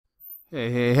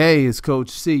Hey, it's Coach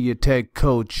C, your tech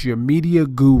coach, your media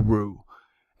guru.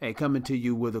 Hey, coming to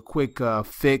you with a quick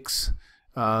fix.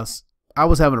 I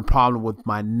was having a problem with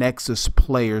my Nexus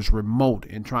player's remote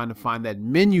and trying to find that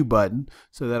menu button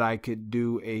so that I could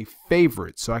do a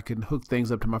favorite, so I can hook things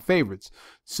up to my favorites.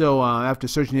 So after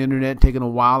searching the internet, taking a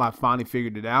while, I finally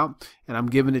figured it out, and I'm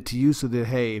giving it to you so that,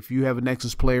 hey, if you have a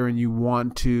Nexus player and you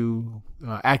want to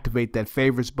activate that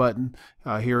favorites button,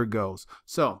 here it goes.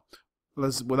 So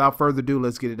without further ado,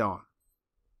 let's get it on.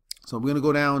 So we're going to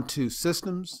go down to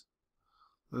Systems.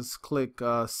 Let's click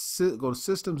go to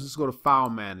Systems. Let's go to File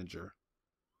Manager.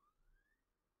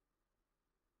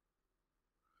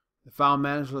 The File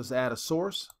Manager, let's add a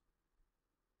source.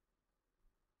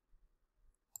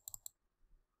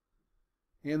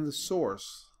 In the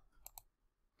source,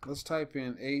 let's type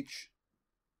in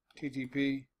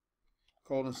http://add.taffymc.com.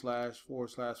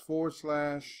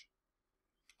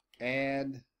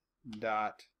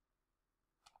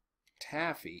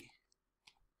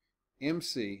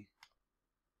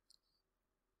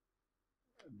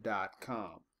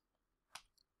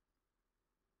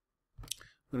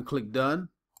 I'm going to click Done.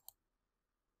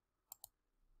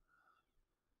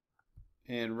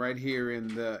 And right here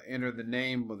in the enter the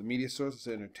name of the media source, let's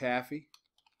enter Taffy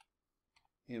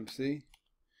MC.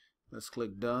 Let's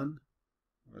click Done.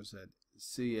 Where's that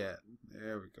C at?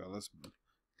 There we go. Let's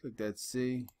click that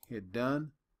C, hit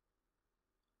Done.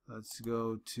 Let's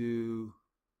go to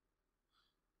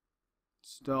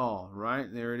Install. Right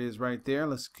there it is, right there.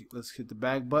 Let's hit the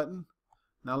back button.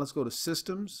 Now let's go to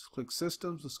Systems. Click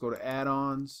Systems. Let's go to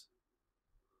Add-ons.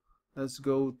 Let's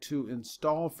go to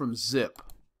Install from Zip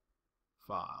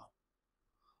file.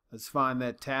 Let's find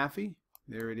that Taffy.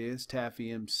 There it is,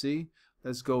 Taffy MC.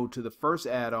 Let's go to the first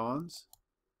add-ons.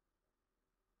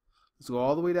 Let's go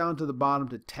all the way down to the bottom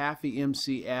to Taffy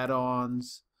MC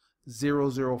add-ons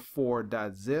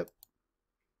 004.zip.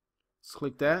 Let's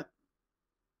click that.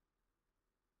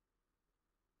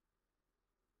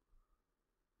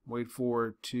 Wait for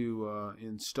it to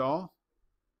install.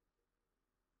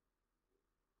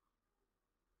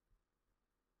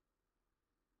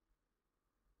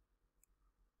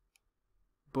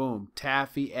 Boom,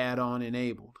 Taffy add-on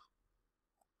enabled.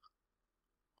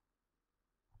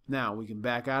 Now we can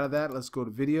back out of that. Let's go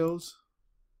to Videos.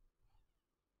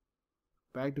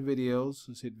 Back to Videos.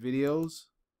 Let's hit Videos,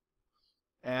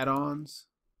 Add-ons.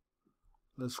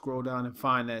 Let's scroll down and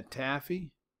find that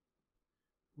Taffy.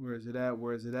 Where is it at?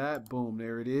 Where is it at? Boom,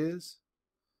 there it is.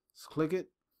 Let's click it.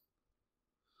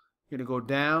 You're going to go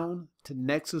down to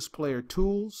Nexus Player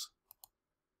Tools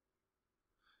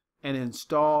and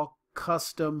install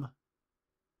Custom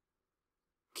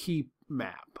Key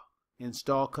Map.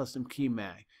 Install Custom Key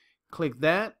Map. Click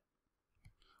that.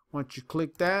 Once you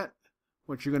click that,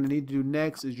 what you're going to need to do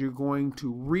next is you're going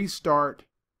to restart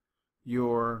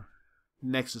your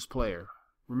Nexus player.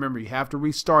 Remember, you have to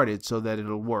restart it so that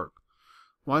it'll work.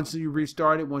 Once you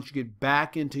restart it, once you get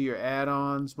back into your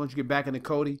add-ons, once you get back into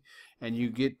Kodi and you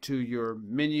get to your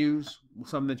menus,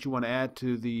 something that you want to add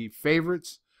to the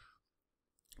favorites,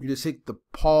 you just hit the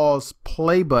pause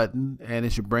play button and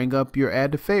it should bring up your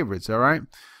add to favorites. All right.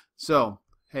 So,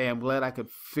 hey, I'm glad I could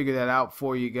figure that out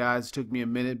for you guys. It took me a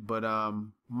minute, but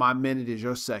my minute is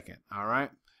your second. All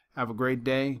right. Have a great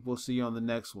day. We'll see you on the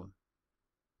next one.